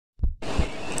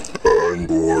I'm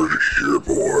bored, you're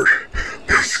bored.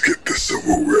 Let's get this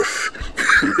over with.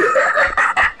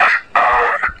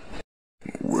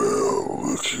 Well,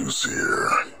 look who's here.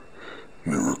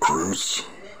 New recruits?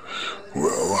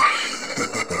 Well,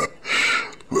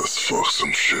 let's fuck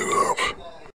some shit up.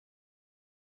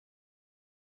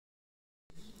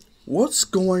 What's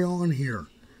going on here?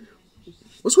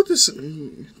 What's with this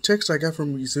text I got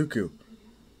from Izuku?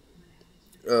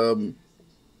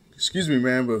 Excuse me,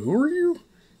 man, but who are you?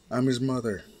 I'm his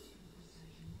mother.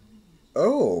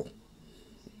 Oh.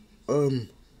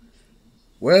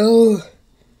 Well.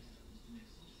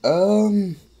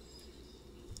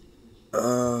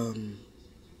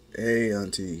 Hey,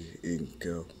 Auntie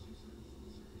Inko.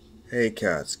 Hey,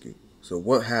 Katsuki. So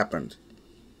what happened?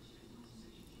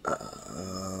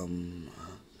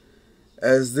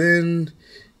 As then,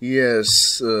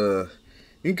 yes,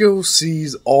 Inko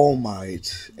sees All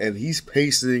Might, and he's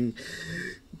pacing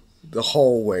the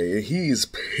hallway, and he is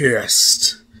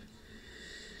pissed.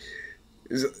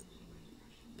 Is it,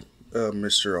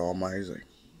 Mr. All Might, he's like,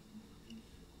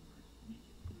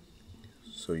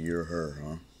 so you're her,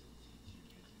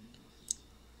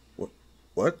 huh?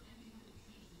 What?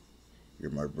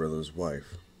 You're my brother's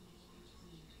wife.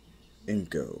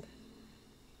 Inko.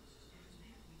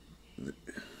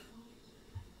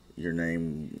 Your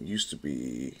name used to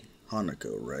be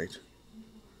Hanako, right?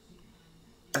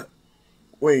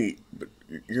 Wait, but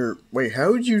wait,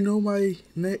 how did you know my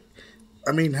name?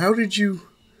 I mean, how did you...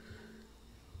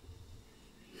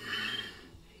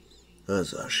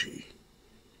 Hazashi.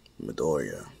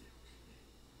 Midoriya.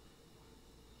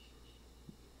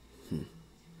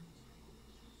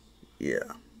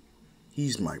 Yeah,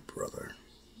 he's my brother.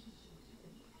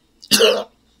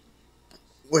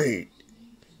 Wait,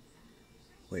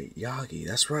 Yagi,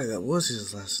 that's right, that was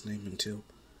his last name until...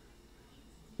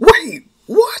 Wait,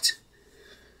 what?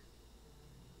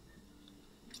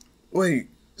 Wait,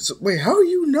 how do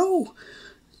you know?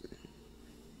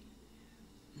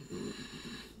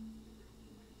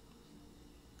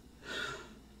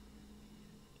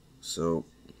 So,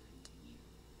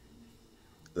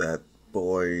 that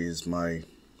boy is my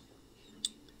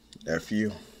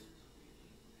nephew?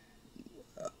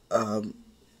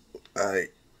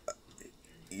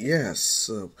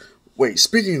 Yes. Wait,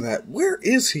 speaking of that, where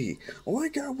is he? All I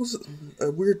got was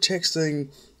a weird text saying,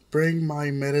 bring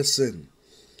my medicine.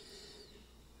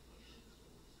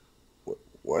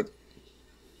 What?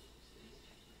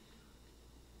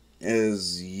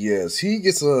 Yes, he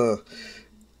gets a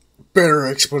better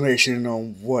explanation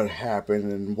on what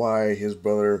happened and why his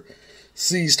brother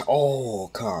ceased all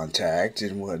contact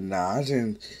and whatnot,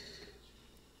 and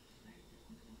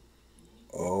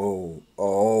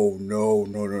no,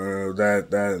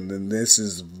 and this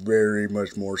is very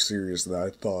much more serious than I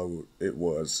thought it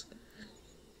was.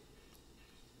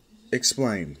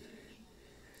 Explain.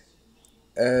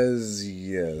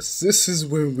 Yes, this is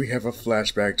when we have a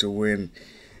flashback to when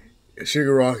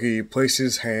Shigaraki placed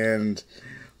his hand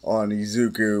on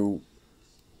Izuku.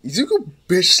 Izuku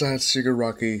bitch slapped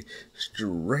Shigaraki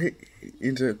straight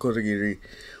into Kotagiri,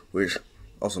 which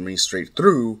also means straight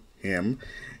through him.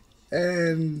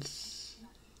 And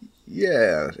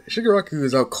yeah, Shigaraki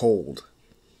is out cold,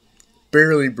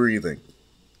 barely breathing.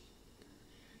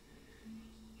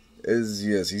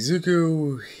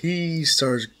 Izuku, he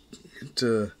starts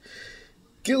to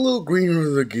get a little green under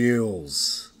the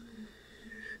gills,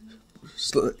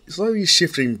 slightly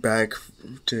shifting back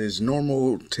to his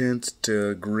normal tint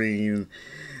to green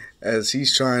as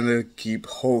he's trying to keep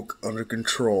Hulk under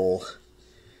control.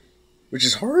 Which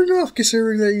is hard enough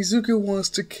considering that Izuku wants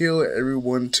to kill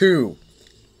everyone too.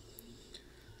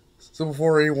 So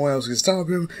before anyone else can stop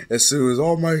him, as soon as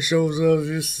All Might shows up,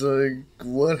 just like,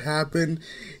 what happened?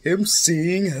 Him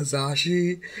seeing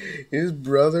Hazashi, his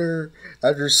brother,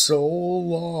 after so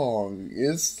long.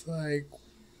 It's like,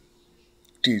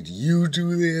 did you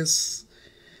do this?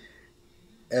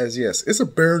 As yes, it's a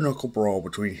bare knuckle brawl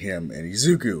between him and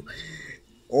Izuku.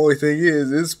 Only thing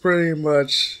is, it's pretty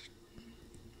much...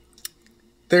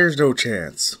 There's no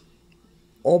chance.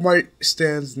 All Might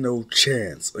stands no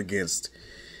chance against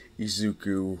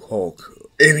Izuku, Hulk,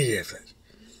 any of it.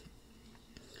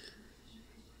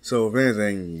 So if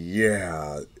anything,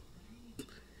 yeah,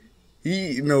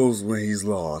 he knows when he's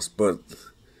lost, but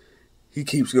he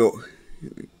keeps going.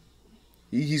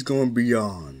 He's going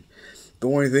beyond. The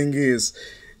only thing is,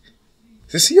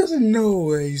 since he doesn't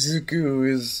know that Izuku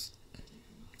is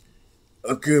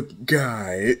a good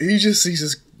guy, he just sees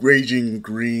this raging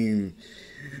green,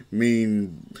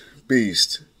 mean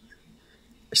beast.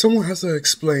 Someone has to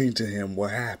explain to him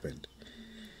what happened,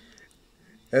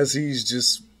 as he's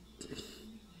just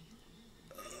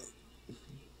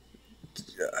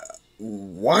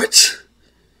What?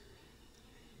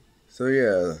 So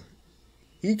yeah,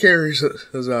 he carries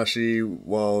Hazashi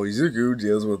while Izuku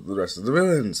deals with the rest of the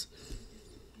villains.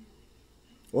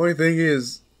 Only thing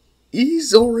is,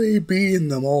 he's already beaten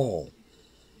them all.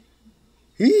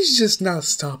 He's just not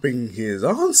stopping his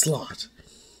onslaught.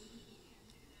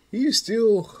 He's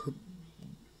still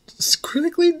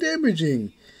critically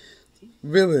damaging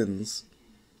villains.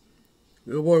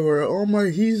 The boy where, oh my,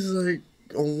 he's like,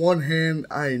 on one hand,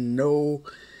 I know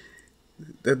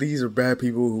that these are bad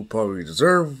people who probably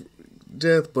deserve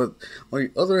death, but on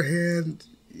the other hand,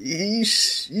 he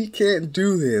can't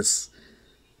do this.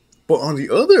 But on the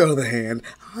other hand,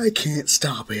 I can't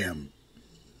stop him.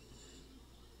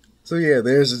 So yeah,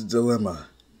 there's a dilemma.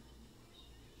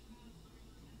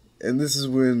 And this is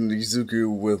when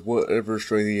Izuku, with whatever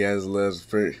strength he has left,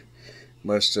 pretty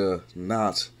much to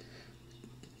not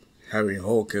having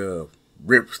Hulk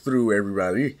rip through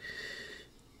everybody,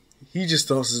 he just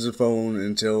tosses the phone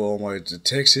and tells All Might to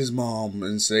text his mom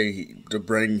and say to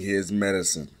bring his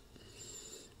medicine.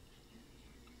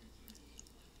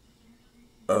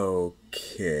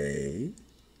 Okay.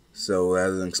 So that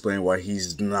doesn't explain why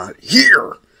he's not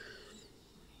here.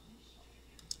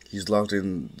 He's locked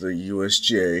in the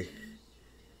USJ.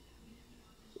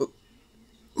 Who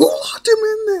locked him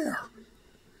in there?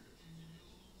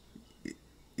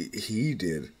 He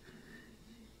did.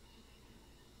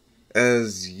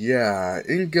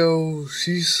 Ingo,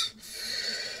 she's...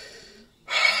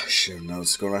 She knows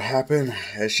what's gonna happen.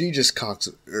 As she just cocks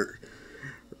her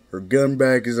gun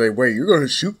back, is like, wait, you're gonna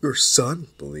shoot your son?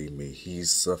 Believe me,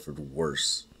 he's suffered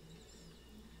worse.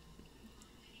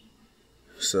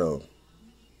 So,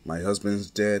 my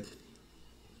husband's dead.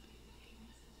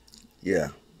 Yeah.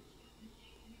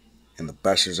 And the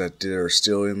bastards that did are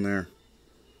still in there?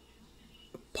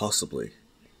 Possibly.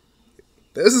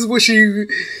 This is what she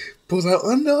pulls out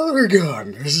another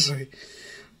gun. It's just like,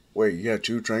 wait, you got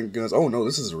 2 trank guns? Oh no,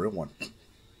 this is a real one.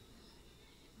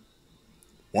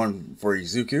 One for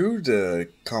Izuku to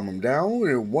calm him down,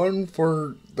 and one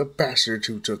for the bastard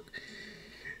who took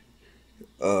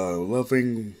a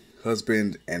loving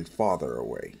husband and father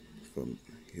away from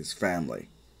his family.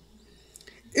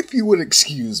 If you would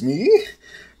excuse me,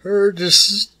 her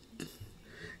just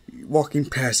walking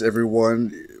past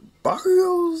everyone.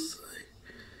 Bakugo's like,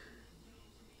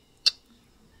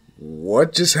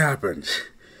 what just happened?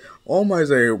 All Might's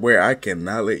like, wait, I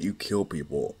cannot let you kill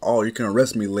people. Oh, you can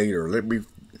arrest me later. Let me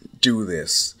do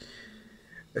this.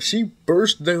 She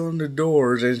bursts down the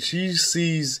doors and she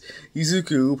sees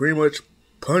Izuku pretty much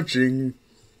punching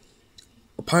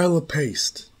a pile of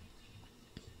paste.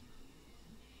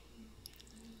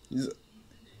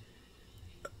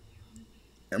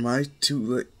 Am I too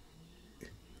late?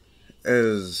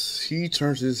 As he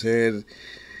turns his head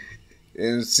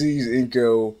and sees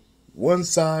Inko, one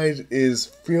side is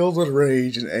filled with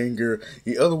rage and anger,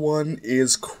 the other one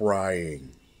is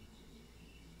crying.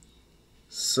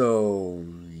 So,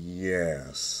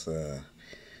 yes.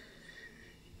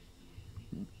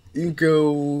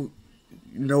 Inko,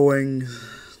 knowing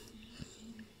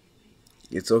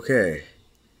it's okay.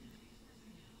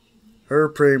 Her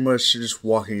pretty much just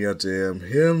walking up to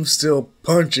him still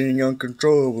punching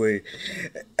uncontrollably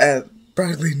at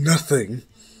practically nothing,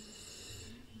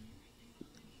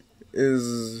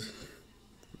 is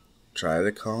try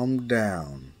to calm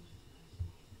down.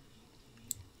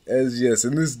 As yes,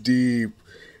 in this deep,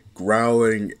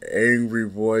 growling, angry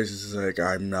voice is like,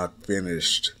 I'm not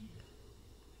finished.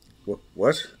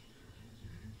 What?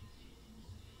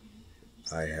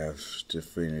 I have to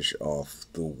finish off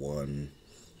the one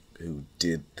who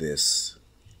did this,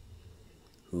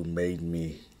 who made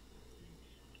me.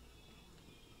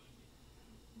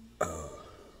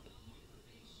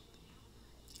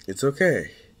 It's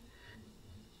okay.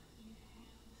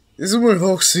 This is when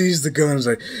Hulk sees the guns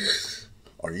like,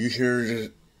 are you here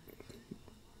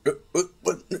to...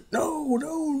 No.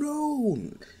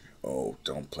 Oh,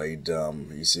 don't play dumb.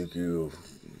 Izuku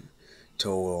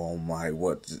told All Might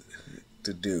what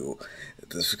to do.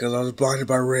 Just because I was blinded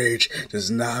by rage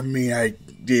does not mean I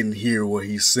didn't hear what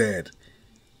he said.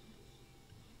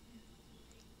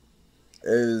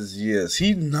 As yes,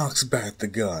 he knocks back the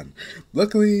gun.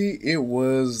 Luckily, it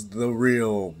was the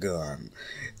real gun,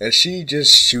 as she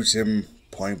just shoots him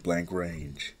point blank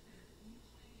range.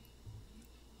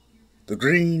 The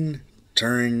green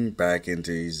turning back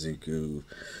into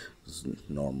Izuku's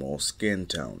normal skin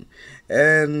tone.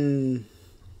 And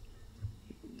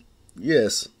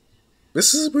yes,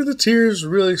 this is where the tears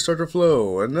really start to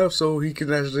flow, enough so he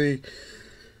can actually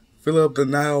fill up the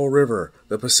Nile River,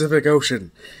 the Pacific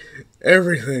Ocean,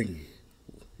 everything.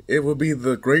 It will be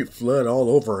the Great Flood all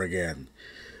over again.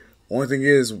 Only thing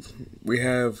is, we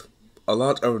have a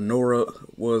lot of Nora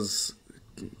was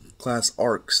class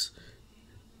arcs.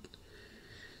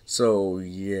 So,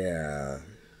 yeah.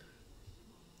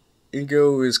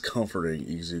 Ingo is comforting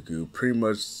Izuku, pretty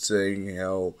much saying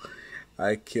how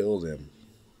I killed him.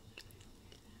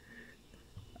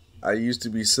 I used to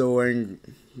be so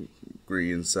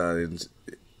angry inside,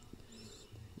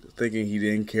 thinking he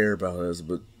didn't care about us,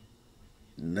 but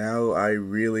now I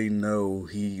really know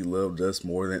he loved us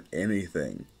more than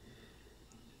anything.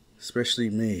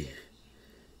 Especially me.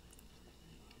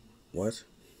 What?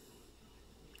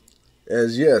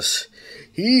 As yes,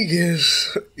 he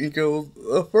gives Iko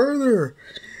a further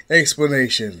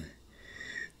explanation.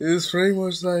 It's pretty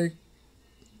much like,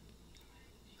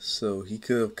 so he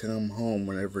could have come home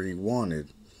whenever he wanted,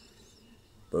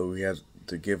 but we had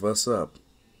to give us up.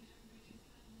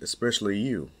 Especially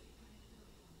you.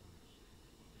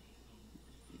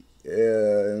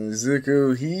 Yeah, and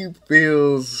Zuko, he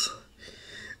feels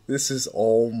this is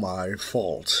all my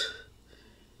fault.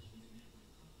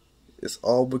 It's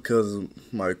all because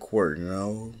of my quirk.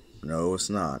 No, it's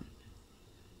not.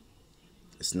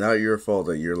 It's not your fault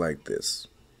that you're like this.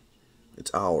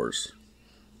 It's ours.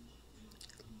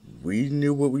 We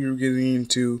knew what we were getting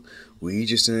into. We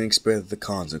just didn't expect the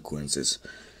consequences.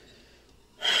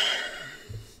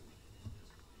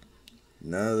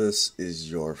 None of this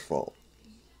is your fault.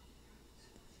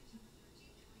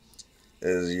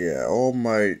 As yeah, All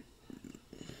Might.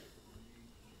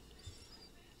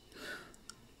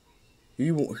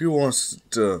 He wants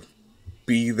to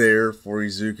be there for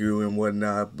Izuku and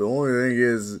whatnot. The only thing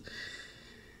is,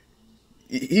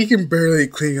 he can barely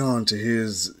cling on to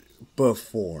his buff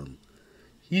form.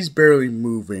 He's barely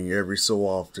moving every so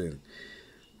often.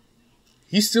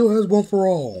 He still has one for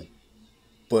all,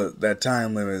 but that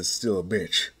time limit is still a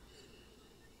bitch.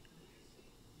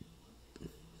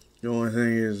 The only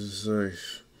thing is,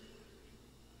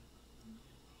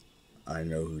 I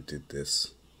know who did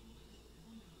this.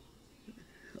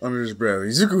 Under his breath,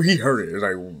 Izuku, he heard it. It's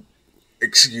like,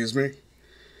 excuse me?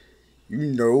 You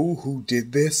know who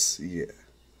did this? Yeah.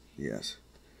 Yes.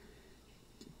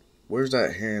 Where's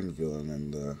that hand villain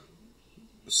and the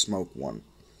smoke one?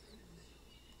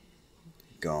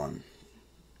 Gone.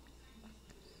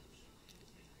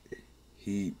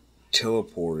 He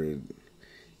teleported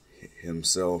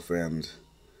himself and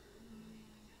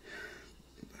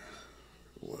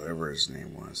whatever his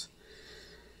name was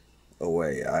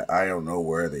away. I don't know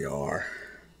where they are.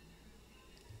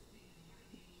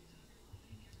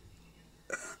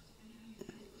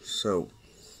 So,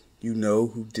 you know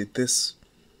who did this?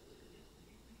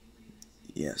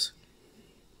 Yes.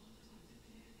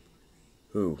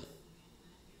 Who?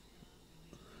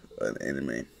 An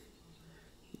enemy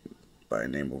by the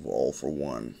name of All for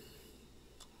One.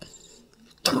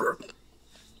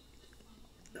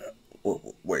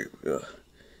 Wait,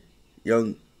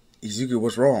 young Izuku,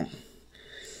 what's wrong?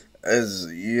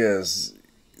 Yes,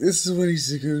 this is when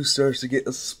Izuku starts to get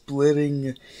a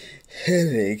splitting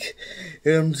headache,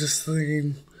 and I'm just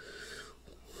thinking,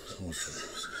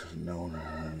 no,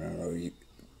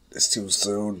 it's too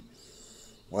soon.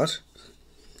 What?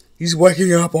 He's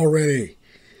waking up already.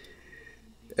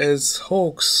 As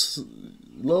Hulk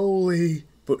slowly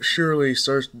but surely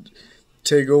starts to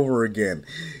take over again,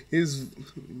 his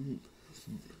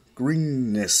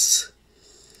greenness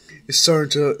is starting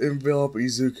to envelop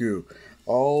Izuku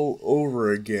all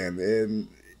over again, and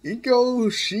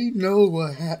Inko, she knows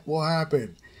what will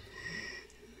happen.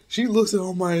 She looks at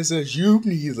All Might and says, "You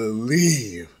need to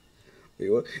leave."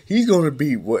 He's going to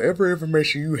beat whatever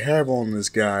information you have on this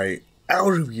guy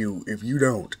out of you if you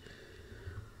don't.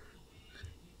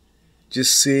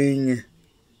 Just seeing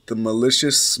the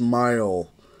malicious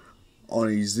smile on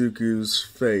Izuku's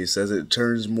face as it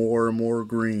turns more and more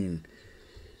green.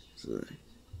 So,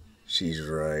 she's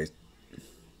right.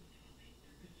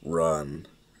 Run.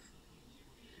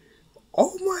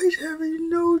 All Might having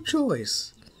no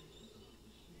choice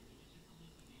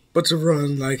but to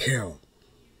run like hell.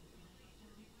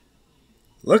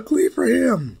 Luckily for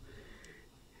him,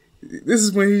 this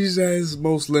is when he's at his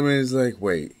most limited. He's like,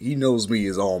 wait, he knows me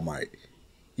as All Might.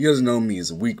 He doesn't know me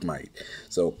as a weak Might.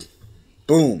 So,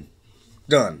 boom.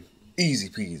 Done. Easy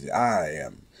peasy. I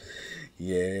am.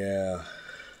 Yeah.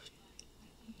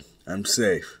 I'm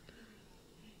safe.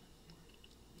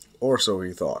 Or so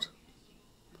he thought.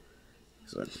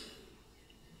 So,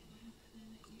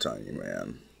 tiny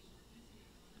man.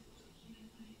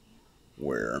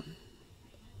 Where?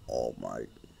 All Might.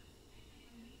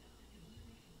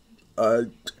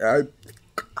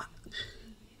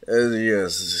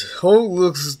 Yes, Hulk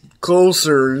looks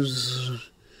closer.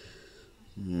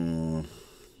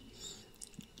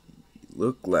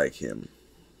 look like him.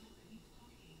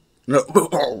 No,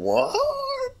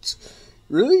 what?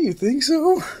 Really? You think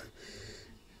so?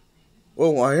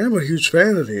 Well, I am a huge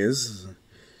fan of his.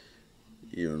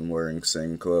 Even wearing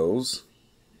same clothes.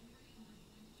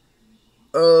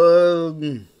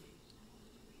 Um.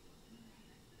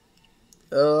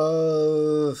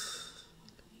 Uh.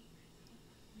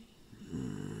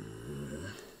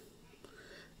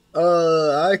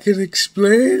 I can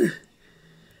explain.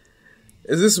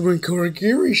 Is this when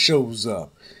Korigiri shows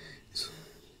up?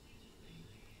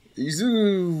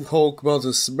 Izu Hulk about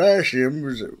to smash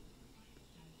him.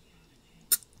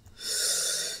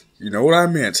 You know what I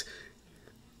meant.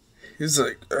 He's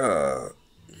like, do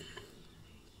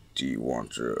you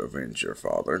want to avenge your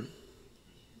father?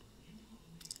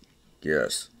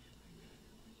 Yes.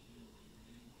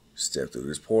 Step through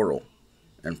this portal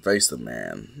and face the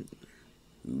man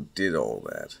who did all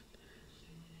that.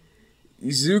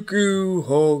 Izuku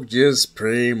Hulk just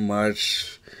pretty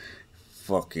much,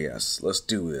 fuck yes, let's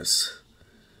do this.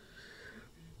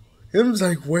 Him's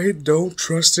like, wait, don't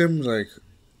trust him. Like,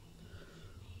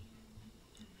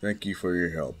 thank you for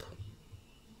your help.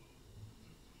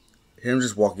 Him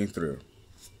just walking through.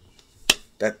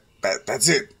 That's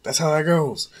it. That's how that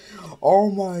goes.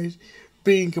 All Might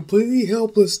being completely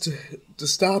helpless to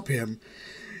stop him,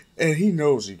 and he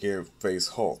knows he can't face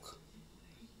Hulk.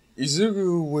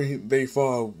 Izuku, when they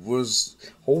fought, was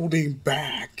holding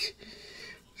back,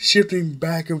 shifting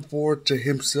back and forth to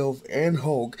himself and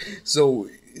Hulk. So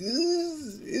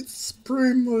it's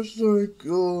pretty much like,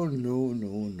 oh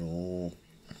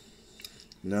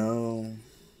no.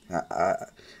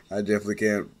 I definitely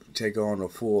can't take on a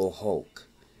full Hulk.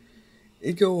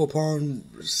 Iko, upon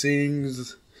seeing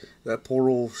that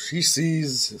portal, she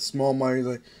sees Small Might.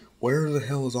 Like, where the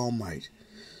hell is All Might?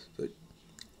 Like,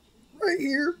 right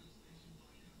here.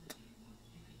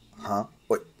 Huh?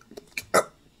 Wait.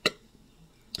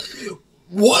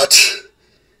 What?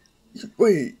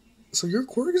 Wait. So your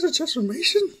quirk is a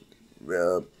transformation?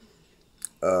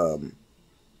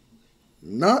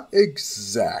 Not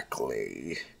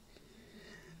exactly.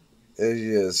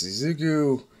 Yes,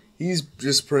 Izuku, he's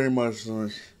just pretty much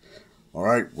like,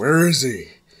 alright, where is he?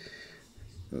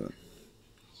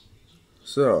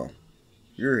 So,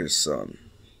 you're his son.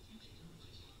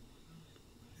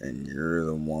 And you're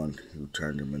the one who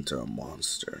turned him into a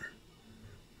monster.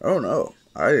 Oh no,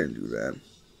 I didn't do that.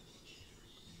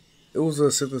 It was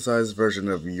a synthesized version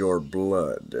of your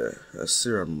blood, a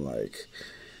serum-like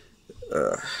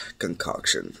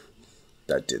concoction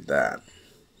that did that.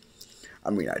 I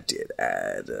mean, I did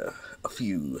add a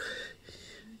few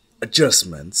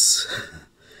adjustments,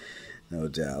 no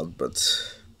doubt,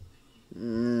 but at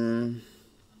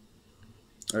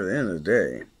the end of the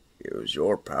day, it was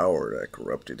your power that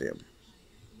corrupted him.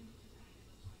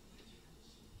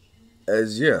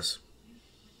 As yes,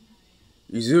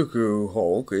 Izuku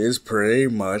Hulk is pretty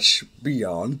much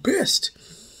beyond pissed,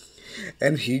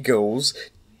 and he goes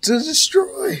to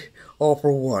destroy All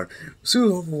For One. As soon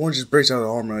as All For One just breaks out of the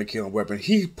armor and killing weapon,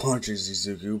 he punches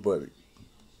Izuku, but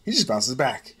he just bounces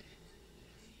back.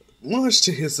 Much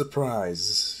to his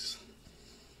surprise.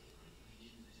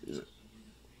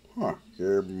 Huh,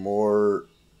 you're more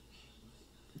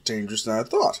dangerous than I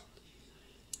thought.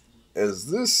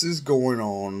 As this is going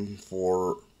on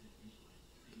for,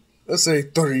 let's say,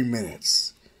 30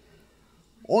 minutes.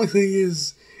 Only thing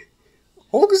is,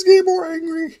 Hulk is getting more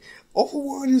angry. All For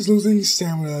One is losing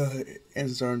stamina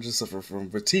and starting to suffer from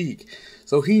fatigue.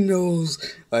 So he knows,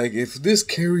 like, if this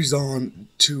carries on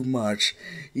too much,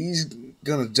 he's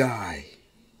gonna die.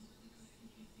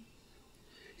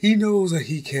 He knows that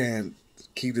he can't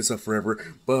keep this up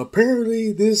forever, but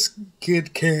apparently this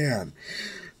kid can.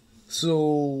 So,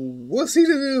 what's he to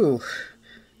do?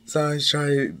 Besides try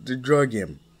to drug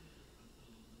him.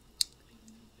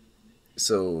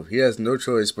 So, he has no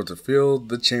choice but to fill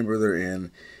the chamber they're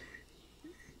in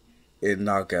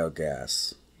knockout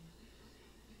gas.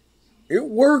 It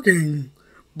working,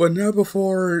 but not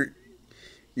before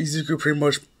Izuku pretty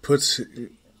much puts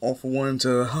All For One into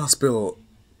the hospital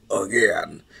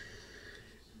again.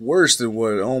 Worse than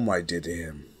what All Might did to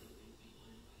him.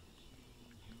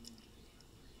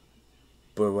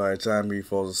 But by the time he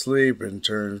falls asleep and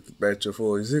turns back to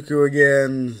full Izuku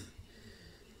again,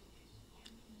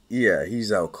 yeah,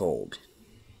 he's out cold.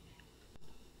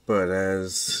 But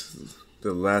as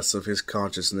the last of his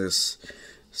consciousness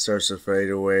starts to fade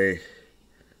away,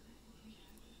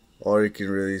 all he can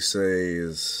really say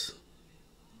is,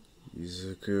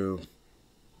 Izuku,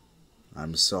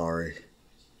 I'm sorry.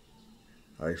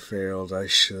 I failed. I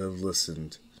should have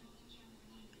listened.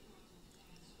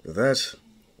 With that,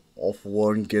 All For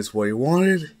One gets what he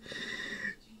wanted.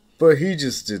 But he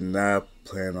just did not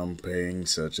plan on paying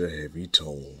such a heavy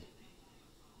toll.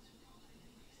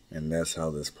 And that's how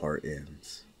this part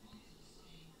ends.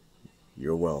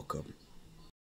 You're welcome.